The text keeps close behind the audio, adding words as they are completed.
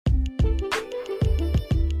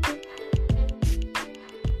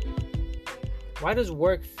Why does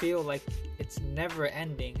work feel like it's never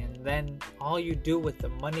ending, and then all you do with the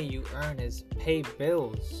money you earn is pay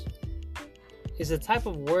bills? Is the type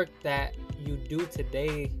of work that you do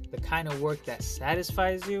today the kind of work that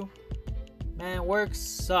satisfies you? Man, work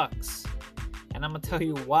sucks. And I'm going to tell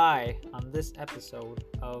you why on this episode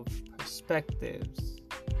of Perspectives.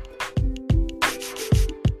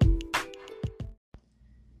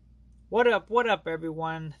 What up,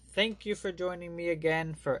 everyone? Thank you for joining me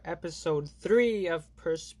again for episode 3 of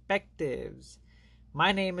Perspectives.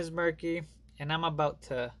 My name is Murky, and I'm about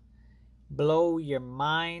to blow your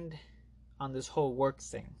mind on this whole work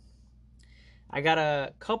thing. I got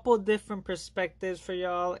a couple different perspectives for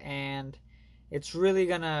y'all, and it's really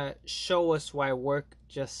gonna show us why work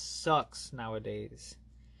just sucks nowadays.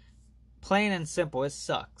 Plain and simple, it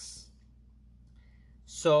sucks.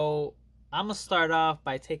 So I'm gonna start off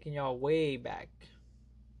by taking y'all way back,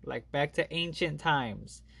 like back to ancient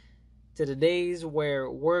times, to the days where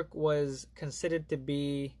work was considered to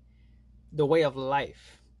be the way of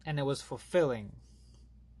life, and it was fulfilling.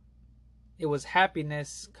 It was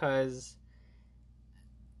happiness because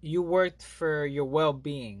you worked for your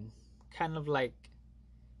well-being, kind of like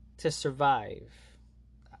to survive.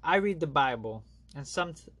 I read the Bible, and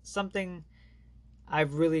something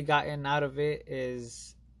I've really gotten out of it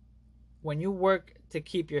is when you work to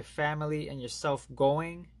keep your family and yourself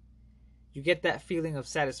going, you get that feeling of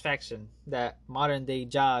satisfaction that modern day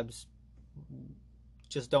jobs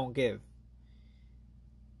just don't give.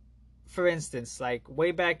 For instance, like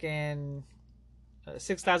way back in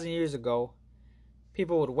 6,000 years ago,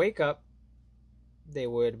 people would wake up, they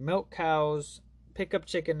would milk cows, pick up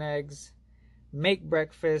chicken eggs, make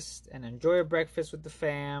breakfast, and enjoy a breakfast with the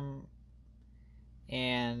fam.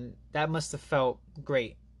 And that must have felt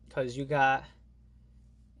great because you got,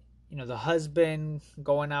 the husband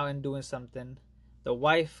going out and doing something, the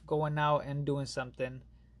wife going out and doing something,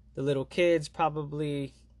 the little kids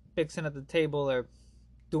probably fixing at the table or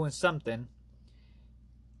doing something.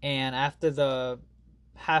 And after the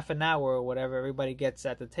half an hour or whatever, everybody gets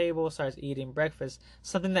at the table, starts eating breakfast,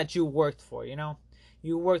 something that you worked for,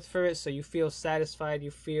 You worked for it, so you feel satisfied,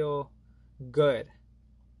 you feel good.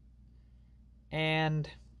 And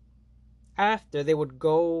after, they would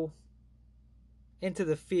go into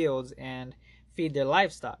the fields and feed their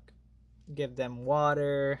livestock, give them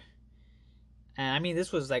water. And I mean,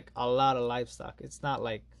 this was like a lot of livestock. It's not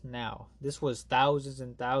like now. This was thousands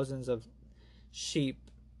and thousands of sheep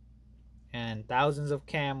and thousands of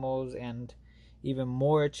camels and even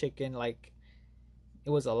more chicken. Like,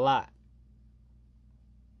 it was a lot.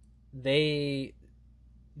 They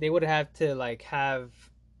would have to like have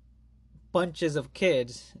bunches of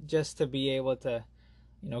kids just to be able to,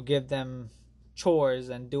 give them chores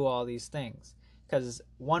and do all these things, because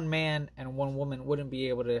one man and one woman wouldn't be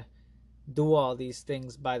able to do all these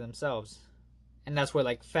things by themselves. And that's where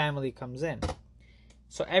like family comes in.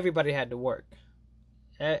 So everybody had to work.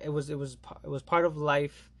 It was part of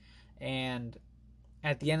life, and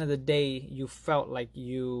at the end of the day, you felt like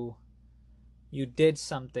you did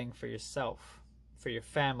something for yourself, for your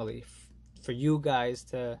family, for you guys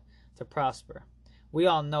to prosper. We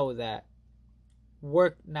all know that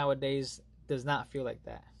work nowadays does not feel like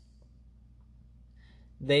that.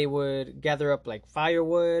 They would gather up like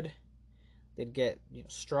firewood, they'd get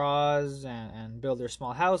straws and build their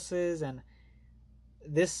small houses, and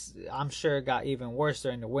this, I'm sure, got even worse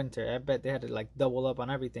during the winter. I bet they had to like double up on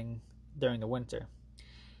everything during the winter.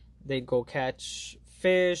 They'd go catch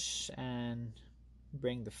fish and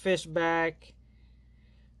bring the fish back.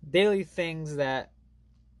 Daily things that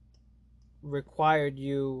required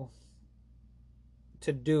you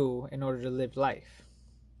to do in order to live life.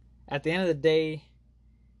 At the end of the day,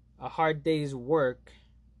 a hard day's work,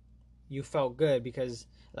 you felt good because,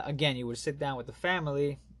 again, you would sit down with the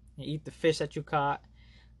family, you eat the fish that you caught,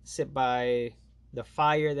 sit by the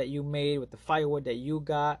fire that you made with the firewood that you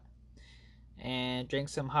got, and drink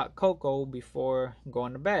some hot cocoa before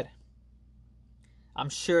going to bed. I'm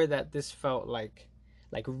sure that this felt like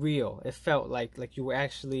real. It felt like you were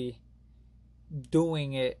actually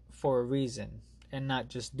doing it for a reason and not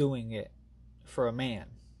just doing it for a man.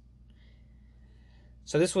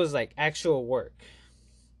 So this was like actual work.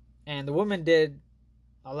 And the woman did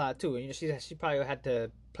a lot too. She probably had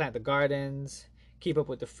to plant the gardens, keep up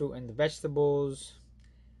with the fruit and the vegetables,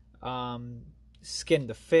 skin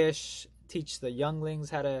the fish, teach the younglings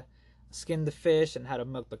how to skin the fish and how to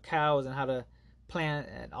milk the cows and how to plant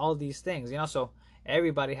and all these things. So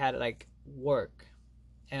everybody had like work.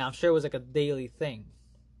 And I'm sure it was like a daily thing.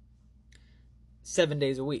 7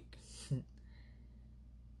 days a week.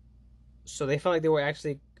 So they felt like they were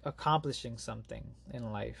actually accomplishing something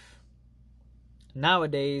in life.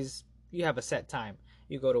 Nowadays, you have a set time.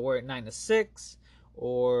 You go to work 9 to 6,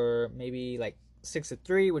 or maybe like 6 to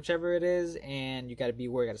 3, whichever it is, and you got to be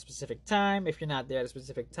work at a specific time. If you're not there at a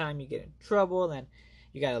specific time, you get in trouble, and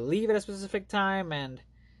you got to leave at a specific time, and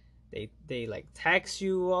they like tax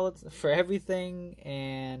you for everything,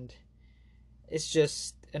 and it's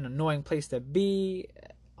just an annoying place to be.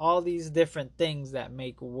 All these different things that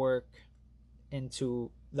make work into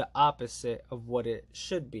the opposite of what it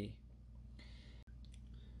should be.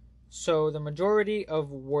 So the majority of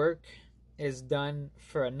work is done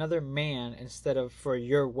for another man instead of for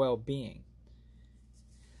your well-being.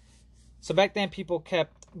 So back then, people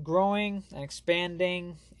kept growing and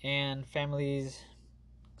expanding, and families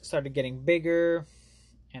started getting bigger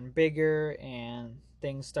and bigger, and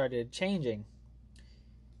things started changing.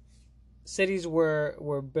 Cities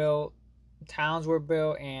were built, towns were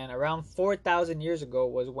built, and around 4,000 years ago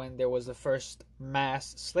was when there was the first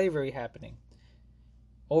mass slavery happening.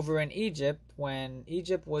 Over in Egypt, when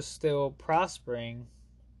Egypt was still prospering,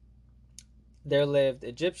 there lived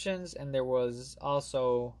Egyptians and there was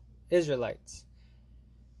also Israelites.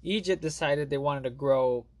 Egypt decided they wanted to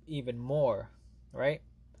grow even more, right?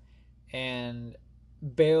 And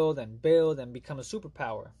build and build and become a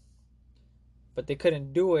superpower. But they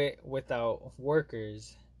couldn't do it without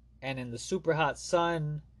workers. And in the super hot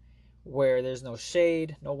sun, where there's no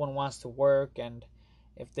shade, no one wants to work. And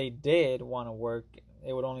if they did want to work,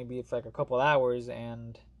 it would only be for like a couple hours.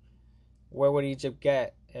 And where would Egypt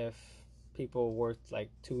get if people worked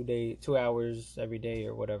like 2 hours every day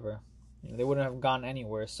or whatever? They wouldn't have gone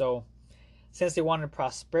anywhere. So since they wanted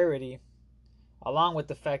prosperity, along with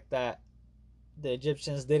the fact that the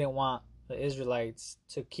Egyptians didn't want the Israelites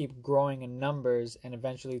to keep growing in numbers and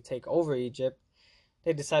eventually take over Egypt,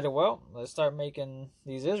 they decided, well, let's start making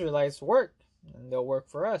these Israelites work, and they'll work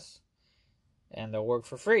for us, and they'll work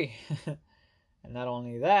for free. And not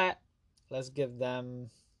only that, let's give them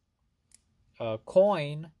a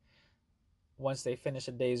coin once they finish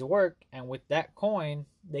a day's work, and with that coin,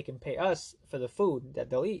 they can pay us for the food that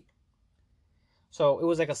they'll eat. So it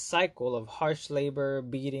was like a cycle of harsh labor,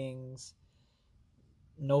 beatings,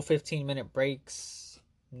 no 15-minute breaks,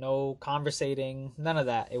 no conversating, none of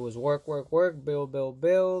that. It was work, work, work, build, build,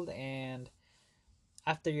 build, and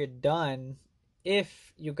after you're done,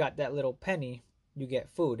 if you got that little penny, you get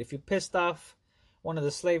food. If you pissed off one of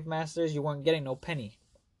the slave masters, you weren't getting no penny.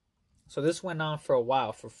 So this went on for a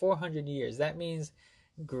while, for 400 years. That means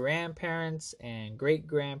grandparents and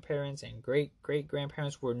great-grandparents and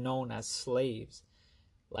great-great-grandparents were known as slaves.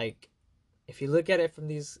 Like, if you look at it from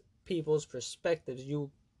these people's perspectives,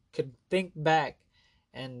 you could think back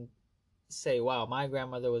and say, wow, my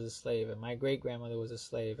grandmother was a slave and my great-grandmother was a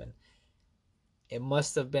slave, and it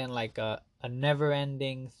must have been like a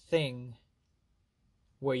never-ending thing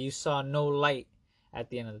where you saw no light at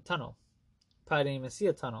the end of the tunnel. Probably didn't even see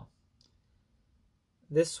a tunnel.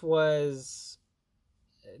 This wasn't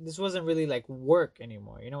really like work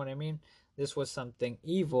anymore, you know what I mean? This was something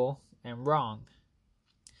evil and wrong.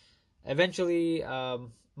 Eventually,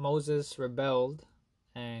 Moses rebelled,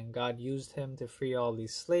 and God used him to free all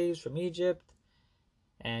these slaves from Egypt,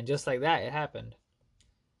 and just like that, it happened.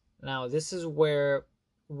 Now, this is where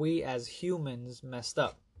we as humans messed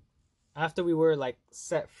up. After we were like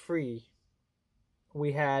set free,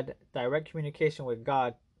 we had direct communication with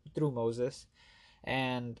God through Moses,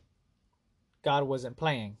 and God wasn't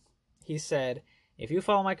playing. He said, if you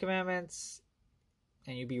follow my commandments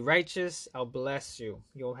and you be righteous, I'll bless you.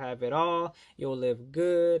 You'll have it all. You'll live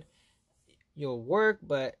good. You'll work,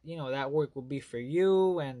 but that work will be for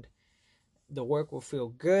you, and the work will feel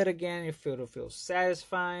good again. It'll feel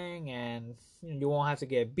satisfying, and you won't have to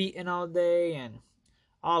get beaten all day and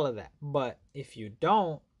all of that. But if you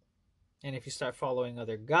don't, and if you start following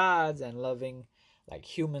other gods and loving like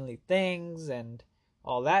humanly things and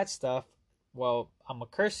all that stuff, well, I'm gonna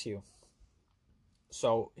curse you.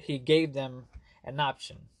 So he gave them an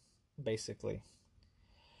option, basically.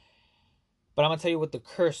 But I'm gonna tell you what the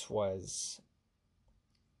curse was,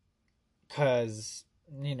 because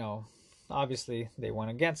obviously they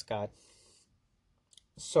went against God.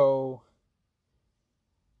 So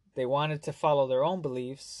they wanted to follow their own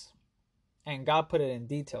beliefs, and God put it in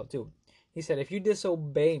detail too. He said, if you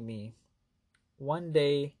disobey me, one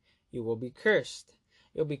day you will be cursed.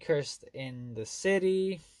 You'll be cursed in the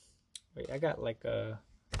city. Wait, I got like a...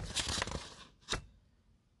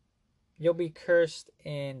 You'll be cursed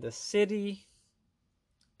in the city,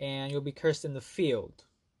 and you'll be cursed in the field.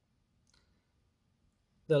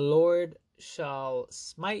 The Lord shall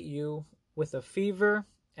smite you with a fever,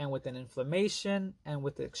 and with an inflammation, and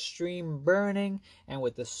with extreme burning, and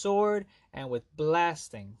with the sword, and with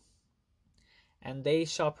blasting. and they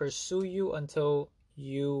shall pursue you until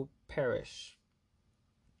you perish.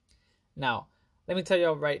 Now, let me tell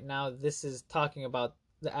you right now, this is talking about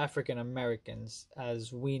the African Americans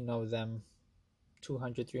as we know them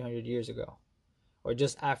 200, 300 years ago, or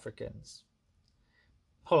just Africans.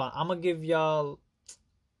 Hold on, I'm gonna give y'all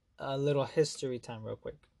a little history time real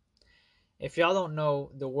quick. If y'all don't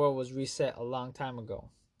know, the world was reset a long time ago,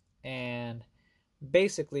 and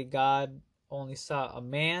basically God only saw a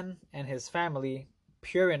man and his family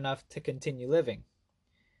pure enough to continue living.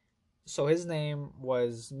 So his name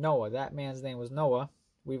was Noah. That man's name was Noah.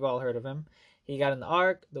 We've all heard of him. He got in the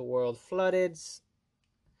ark, the world flooded.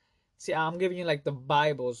 See, I'm giving you like the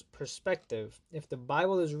Bible's perspective. If the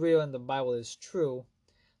Bible is real and the Bible is true,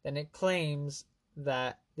 then it claims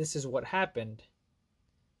that this is what happened.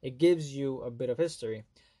 It gives you a bit of history.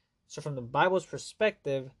 So from the Bible's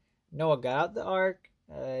perspective, Noah got out the ark.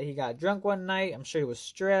 He got drunk one night. I'm sure he was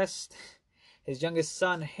stressed. His youngest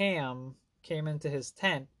son, Ham, came into his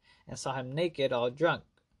tent and saw him naked, all drunk.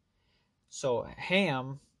 So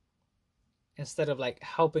Ham, instead of like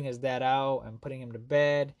helping his dad out and putting him to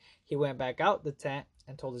bed, he went back out the tent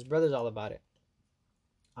and told his brothers all about it.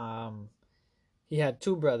 He had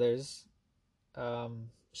two brothers,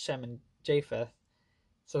 Shem and Japheth.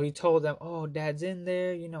 So he told them, "Oh, Dad's in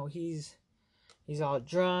there. You know, he's all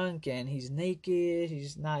drunk and he's naked.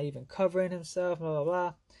 He's not even covering himself. Blah blah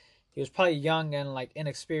blah." He was probably young and like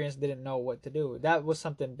inexperienced, didn't know what to do. That was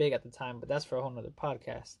something big at the time, but that's for a whole nother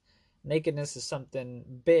podcast. Nakedness is something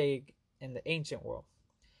big in the ancient world.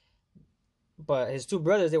 But his two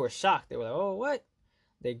brothers, they were shocked. They were like, "Oh, what?"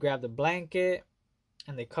 They grabbed a blanket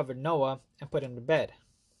and they covered Noah and put him to bed.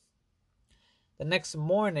 The next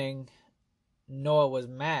morning, Noah was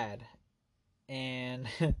mad and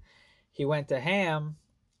he went to Ham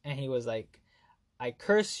and he was like, "I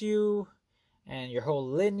curse you and your whole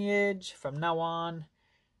lineage from now on.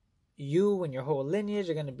 You and your whole lineage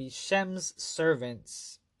are going to be Shem's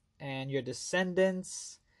servants, and your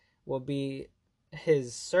descendants will be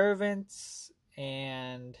his servants."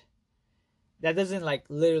 And that doesn't like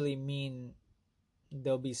literally mean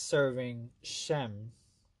they'll be serving Shem,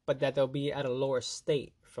 but that they'll be at a lower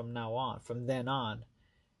state from now on, from then on,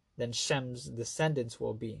 than Shem's descendants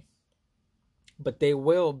will be. But they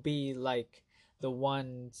will be like the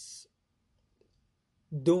ones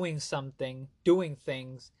doing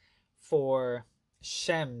things for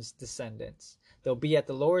Shem's descendants. They'll be at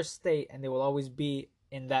the lower state and they will always be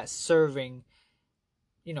in that serving,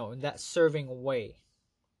 in that serving way.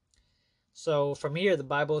 So from here, the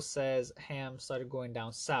Bible says Ham started going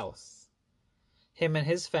down south. Him and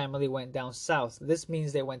his family went down south. This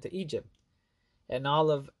means they went to Egypt and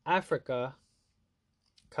all of Africa,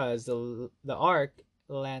 because the ark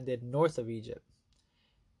landed north of Egypt.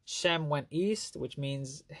 Shem went east, which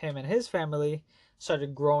means him and his family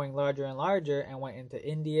started growing larger and larger and went into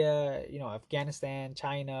India, Afghanistan,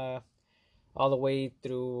 China, all the way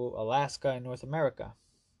through Alaska and North America.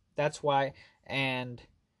 That's why, and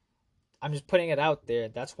I'm just putting it out there,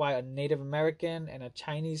 that's why a Native American and a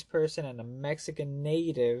Chinese person and a Mexican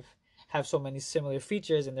native have so many similar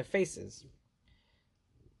features in their faces.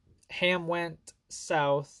 Ham went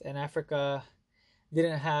south and Africa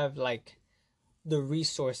didn't have like the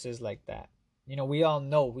resources like that. We all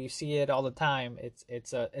know, we see it all the time.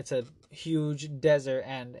 It's a huge desert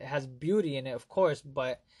and it has beauty in it, of course,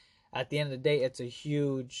 but at the end of the day, it's a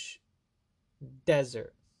huge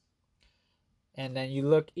desert. And then you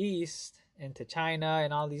look east into China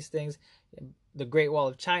and all these things, the Great Wall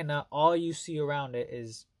of China, all you see around it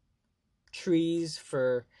is trees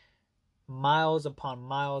for miles upon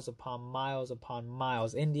miles upon miles upon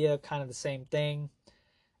miles. India, kind of the same thing.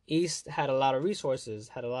 East had a lot of resources,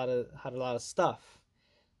 had a lot of stuff.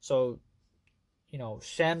 So,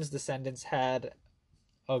 Shem's descendants had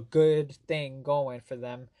a good thing going for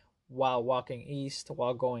them while going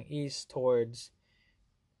east towards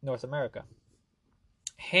North America.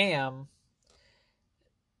 Ham,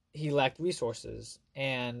 he lacked resources,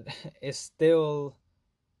 and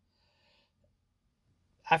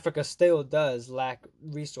Africa still does lack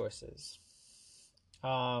resources.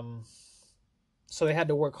 So they had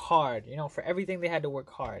to work hard, for everything. They had to work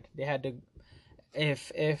hard. They had to,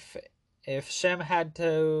 if Shem had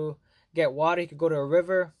to get water, he could go to a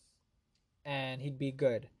river and he'd be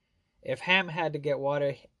good. If Ham had to get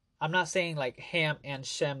water, I'm not saying like Ham and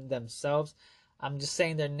Shem themselves, I'm just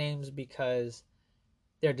saying their names because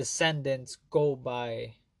their descendants go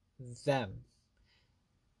by them.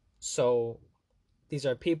 So these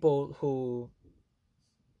are people who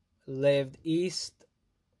lived east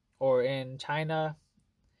or in China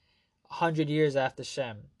 100 years after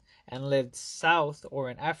Shem, and lived south or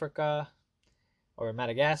in Africa or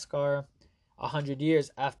Madagascar 100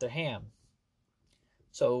 years after Ham.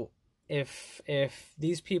 So if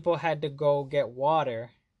these people had to go get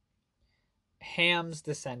water, Ham's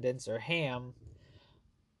descendants or Ham,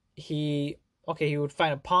 he he would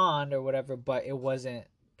find a pond or whatever, but it wasn't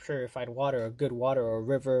purified water or good water or a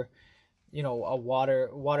river, a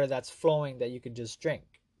water that's flowing that you could just drink.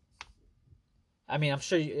 I mean, I'm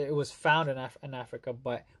sure it was found in Africa,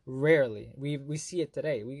 but rarely. We see it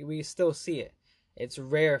today. We still see it. It's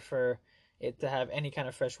rare for it to have any kind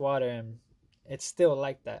of fresh water, and it's still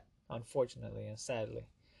like that, unfortunately and sadly.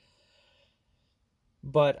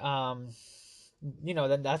 But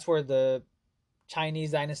then that's where the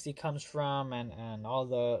Chinese dynasty comes from, and all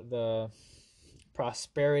the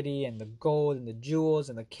prosperity and the gold and the jewels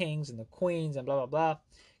and the kings and the queens and blah blah blah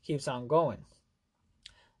keeps on going.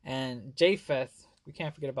 And Japheth, we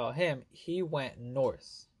can't forget about him. He went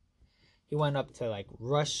north. He went up to like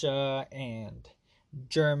Russia and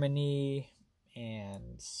Germany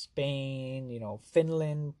and Spain,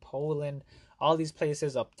 Finland, Poland, all these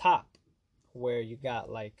places up top where you got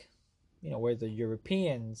like, where the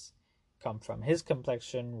Europeans come from. His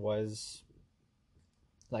complexion was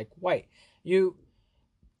like white.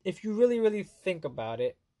 If you really, really think about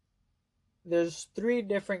it, there's 3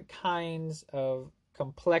 different kinds of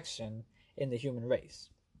complexion in the human race.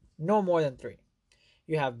 No more than 3.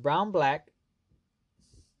 You have brown black,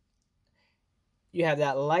 you have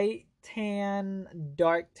that light tan,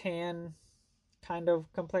 dark tan kind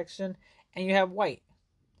of complexion, and you have white.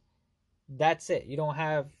 That's it. You don't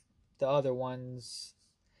have the other ones,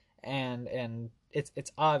 and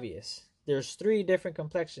it's obvious. There's 3 different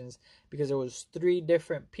complexions because there was 3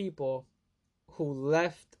 different people who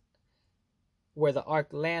left where the ark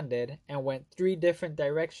landed and went 3 different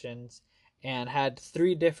directions and had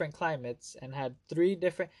 3 different climates and had 3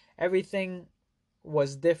 different, everything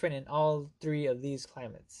was different in all 3 of these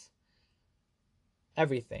climates.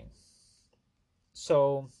 Everything.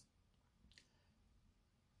 So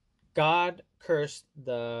God cursed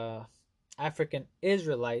the African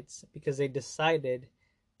Israelites because they decided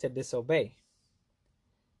to disobey.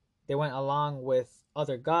 They went along with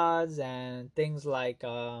other gods and things like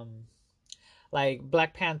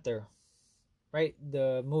Black Panther, right?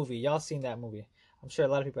 The movie. Y'all seen that movie. I'm sure a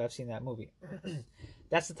lot of people have seen that movie.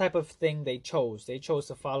 That's the type of thing they chose. They chose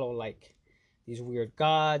to follow like these weird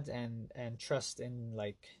gods and trust in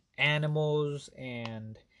like animals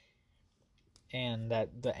and that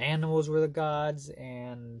the animals were the gods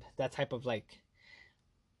and that type of like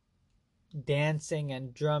dancing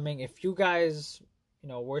and drumming. If you guys,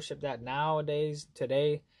 worship that nowadays,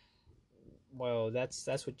 today, well, that's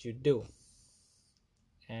what you do.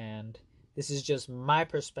 And this is just my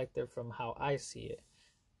perspective from how I see it.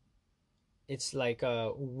 It's like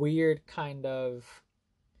a weird kind of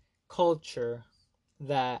culture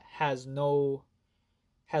that has no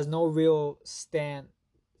real standing.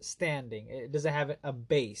 It doesn't have a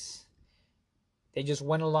base. They just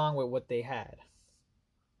went along with what they had.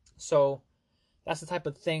 So that's the type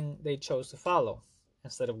of thing they chose to follow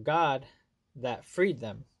instead of God that freed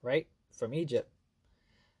them, right, from Egypt.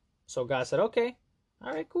 So God said, okay,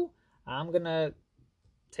 all right, cool. I'm going to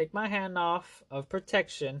take my hand off of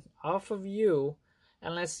protection off of you,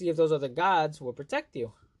 and let's see if those other gods will protect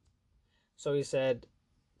you. So he said,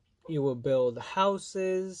 you will build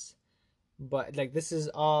houses, but like this is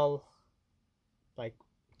all like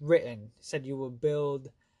written. He said you will build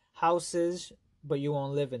houses, but you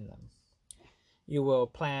won't live in them. You will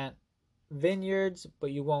plant vineyards, but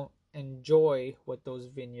you won't enjoy what those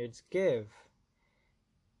vineyards give.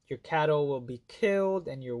 Your cattle will be killed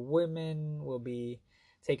and your women will be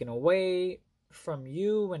taken away from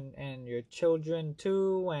you and your children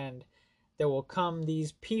too, and there will come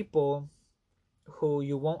these people who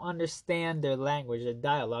you won't understand their language, their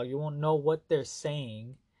dialogue. You won't know what they're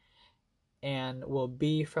saying, and will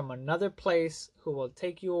be from another place who will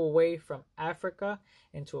take you away from Africa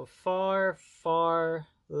into a far, far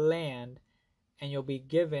land, and you'll be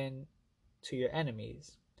given to your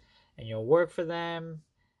enemies. And you'll work for them,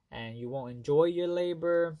 and you won't enjoy your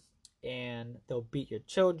labor, and they'll beat your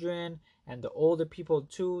children, and the older people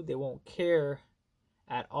too, they won't care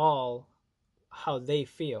at all how they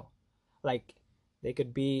feel. Like, they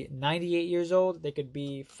could be 98 years old, they could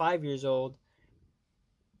be 5 years old,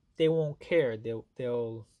 they won't care.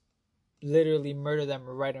 They'll literally murder them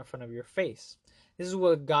right in front of your face. This is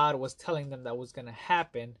what God was telling them that was going to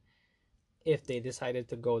happen if they decided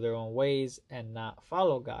to go their own ways and not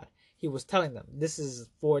follow God. He was telling them. This is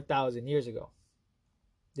 4,000 years ago.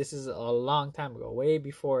 This is a long time ago, way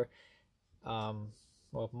before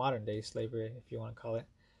modern day slavery, if you want to call it.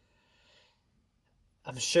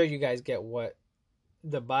 I'm sure you guys get what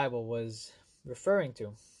the Bible was referring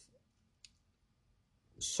to.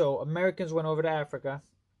 So Americans went over to Africa,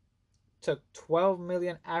 took 12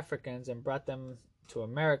 million Africans and brought them to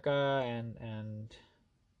America and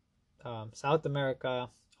South America,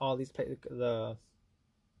 all these the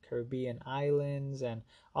Caribbean islands and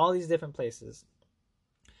all these different places,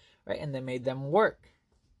 right? And they made them work,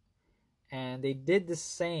 and they did the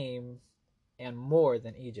same and more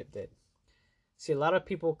than Egypt did. See, a lot of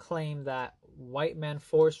people claim that white men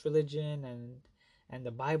forced religion and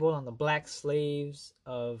the Bible on the black slaves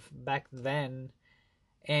of back then,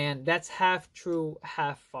 and that's half true,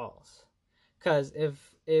 half false. Because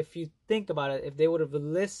if you think about it, if they would have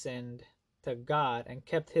listened to God and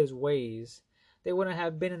kept His ways, they wouldn't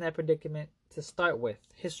have been in that predicament to start with.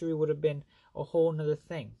 History would have been a whole nother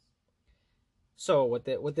thing. So what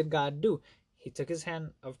did God do? He took His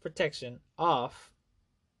hand of protection off,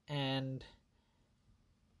 and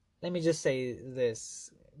let me just say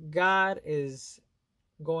this: God is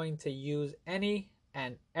going to use any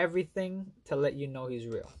and everything to let you know He's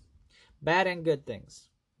real. Bad and good things.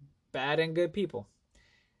 Bad and good people.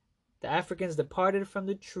 The Africans departed from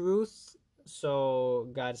the truth, so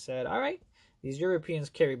God said, all right, these Europeans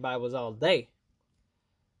carry Bibles all day.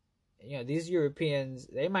 You know, these Europeans,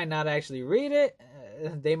 they might not actually read it.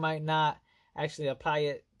 They might not actually apply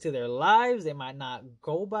it to their lives. They might not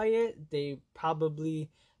go by it. They probably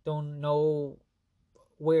don't know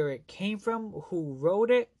where it came from, who wrote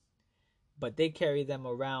it, but they carry them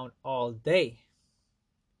around all day.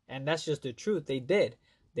 And that's just the truth. They did.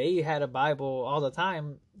 They had a Bible all the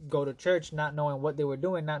time, go to church not knowing what they were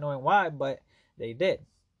doing, not knowing why, but they did.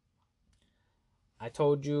 I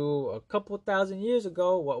told you a couple thousand years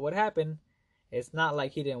ago what would happen. It's not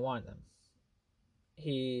like He didn't warn them.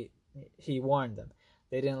 He warned them.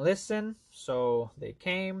 They didn't listen, so they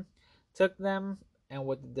came, took them, and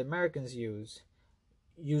what did the Americans use?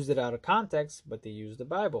 Used it out of context, but they used the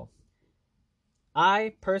Bible.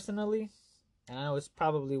 I personally, and I know it's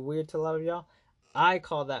probably weird to a lot of y'all, I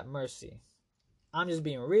call that mercy. I'm just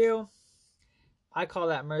being real. I call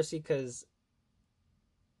that mercy because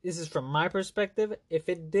this is from my perspective. If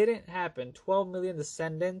it didn't happen, 12 million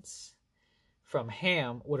descendants from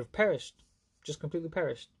Ham would have perished. Just completely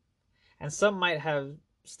perished. And some might have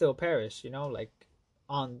still perished, like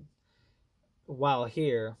while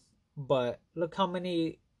here. But look how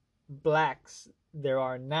many blacks there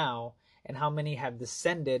are now and how many have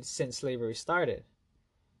descended since slavery started.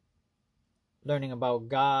 Learning about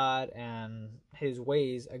God and His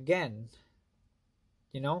ways again.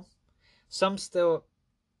 Some still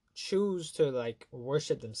choose to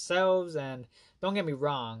worship themselves, and don't get me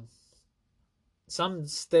wrong, some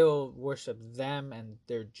still worship them and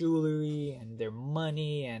their jewelry and their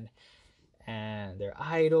money and their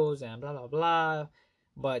idols and blah blah blah.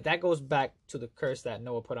 But that goes back to the curse that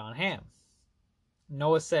Noah put on Ham.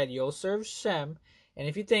 Noah said, you'll serve Shem. And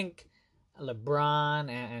if you think LeBron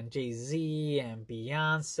and Jay-Z and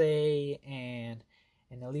Beyonce and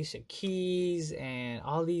Alicia Keys and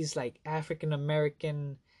all these African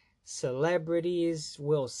American celebrities,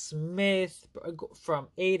 Will Smith, from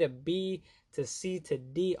A to B to C to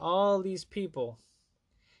D, all these people,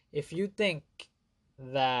 if you think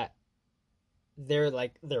that they're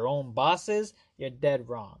their own bosses, you're dead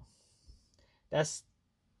wrong. That's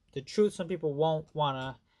the truth. Some people won't want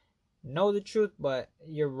to know the truth, but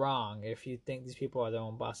you're wrong if you think these people are their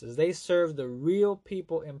own bosses. They serve the real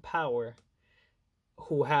people in power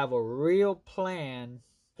who have a real plan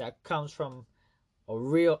that comes from a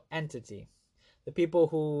real entity. The people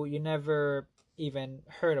who you never even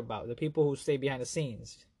heard about, the people who stay behind the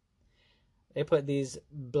scenes. They put these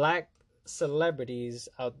black celebrities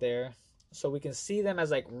out there so we can see them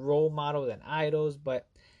as role models and idols, but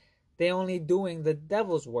they only doing the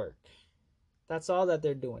devil's work. That's all that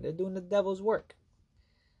they're doing. They're doing the devil's work.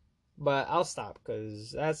 But I'll stop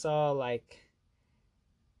because that's all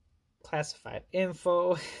classified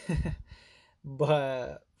info.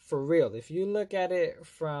 But for real, if you look at it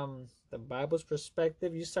from the Bible's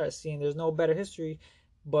perspective, you start seeing there's no better history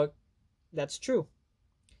book that's true.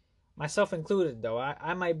 Myself included, though.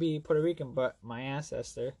 I might be Puerto Rican, but my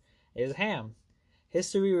ancestor is Ham.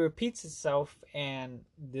 History repeats itself, and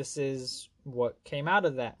this is what came out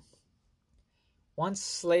of that. Once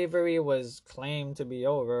slavery was claimed to be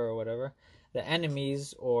over or whatever, the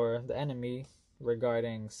enemies or the enemy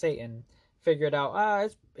regarding Satan figured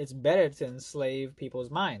out, it's better to enslave people's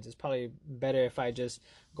minds. It's probably better if I just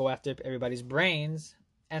go after everybody's brains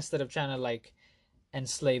instead of trying to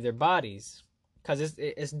enslave their bodies, because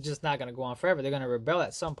it's just not going to go on forever. They're going to rebel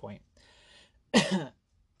at some point.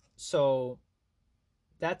 So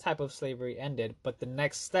that type of slavery ended, but the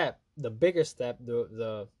next step, the bigger step,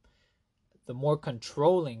 the more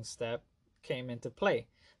controlling step came into play.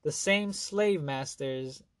 The same slave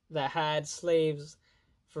masters that had slaves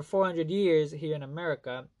for 400 years here in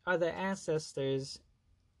America are the ancestors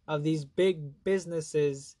of these big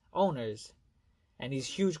businesses owners and these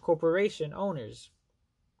huge corporation owners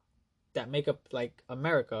that make up like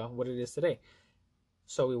America, what it is today.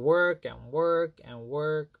 So we work and work and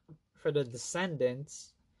work for the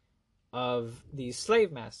descendants of these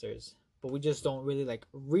slave masters, but we just don't really like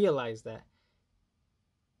realize that.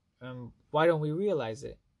 Why don't we realize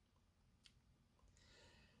it?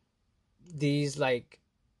 These like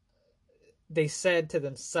they said to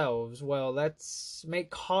themselves, well, let's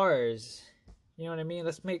make cars. You know what I mean?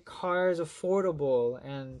 Let's make cars affordable,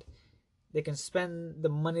 and they can spend the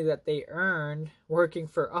money that they earned working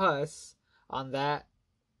for us on that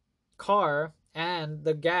car and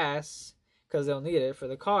the gas, because they'll need it for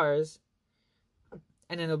the cars,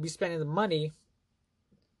 and then they'll be spending the money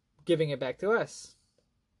giving it back to us.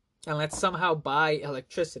 And let's somehow buy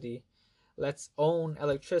electricity. Let's own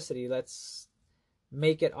electricity. Let's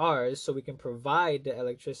make it ours so we can provide the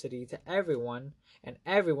electricity to everyone, and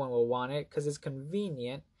everyone will want it because it's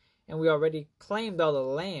convenient, and we already claimed all the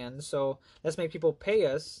land, so let's make people pay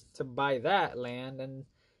us to buy that land, and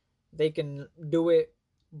they can do it,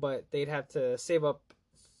 but they'd have to save up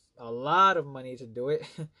a lot of money to do it.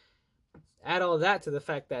 Add all that to the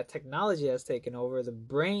fact that technology has taken over the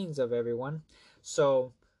brains of everyone,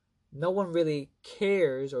 so no one really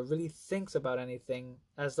cares or really thinks about anything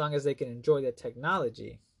as long as they can enjoy the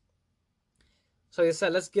technology. So they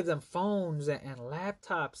said, let's give them phones and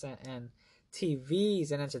laptops and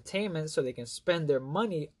TVs and entertainment so they can spend their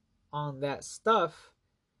money on that stuff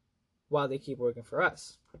while they keep working for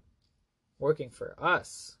us. Working for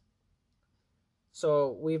us.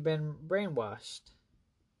 So we've been brainwashed.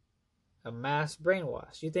 A mass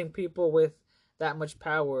brainwash. You think people with that much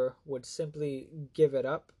power would simply give it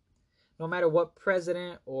up? No matter what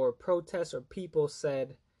president or protest or people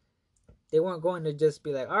said, they weren't going to just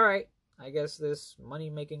be like, all right, I guess this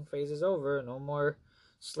money-making phase is over. No more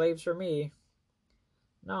slaves for me.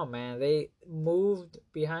 No, man. They moved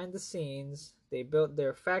behind the scenes. They built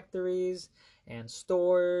their factories and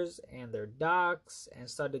stores and their docks and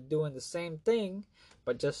started doing the same thing,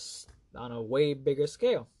 but just on a way bigger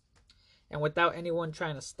scale. And without anyone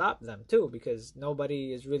trying to stop them too, because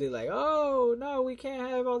nobody is really like, oh no, we can't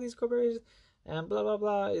have all these corporations and blah blah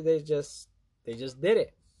blah. They just did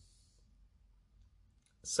it.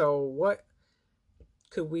 So what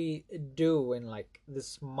could we do in like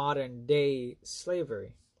this modern day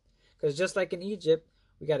slavery? Because just like in Egypt,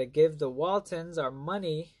 we got to give the Waltons our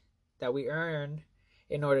money that we earned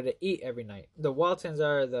in order to eat every night. The Waltons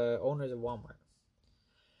are the owners of Walmart.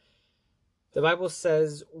 The Bible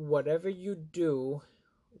says, whatever you do,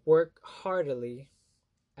 work heartily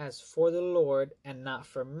as for the Lord and not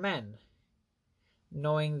for men,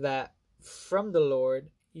 knowing that from the Lord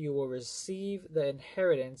you will receive the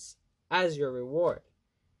inheritance as your reward.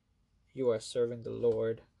 You are serving the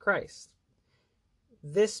Lord Christ.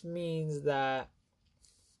 This means that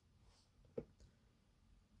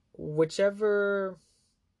whichever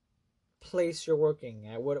place you're working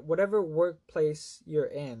at, whatever workplace you're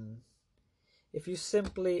in, if you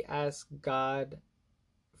simply ask God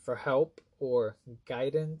for help or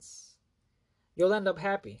guidance, you'll end up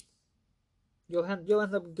happy. You'll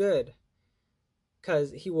end up good,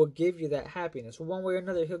 because He will give you that happiness. One way or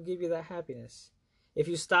another, He'll give you that happiness. If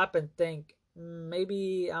you stop and think,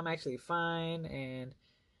 maybe I'm actually fine, and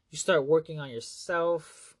you start working on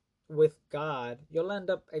yourself with God, you'll end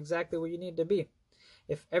up exactly where you need to be.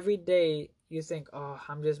 If every day you think, oh,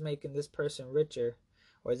 I'm just making this person richer,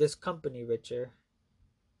 or this company richer,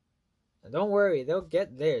 and don't worry, they'll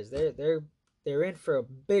get theirs. They're in for a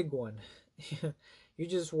big one. You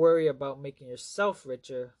just worry about making yourself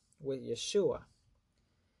richer with Yeshua,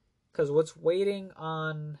 because what's waiting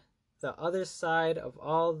on the other side of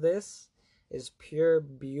all this is pure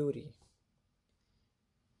beauty,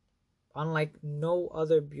 unlike no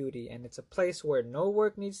other beauty, and it's a place where no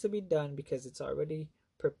work needs to be done because it's already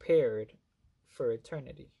prepared for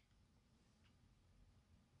eternity.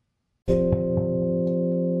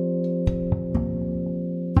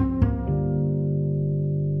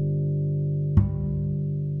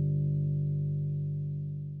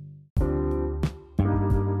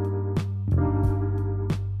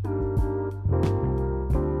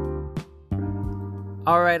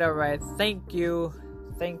 All right. Thank you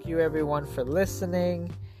everyone for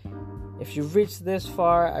listening. If you've reached this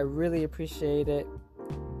far, I really appreciate it.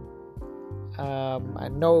 I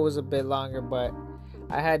know it was a bit longer, but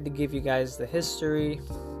I had to give you guys the history,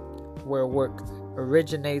 where work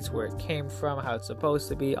originates, where it came from, how it's supposed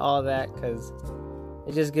to be, all that, because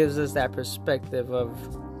it just gives us that perspective of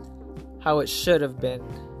how it should have been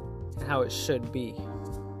and how it should be.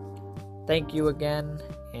 Thank you again,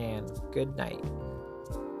 and good night.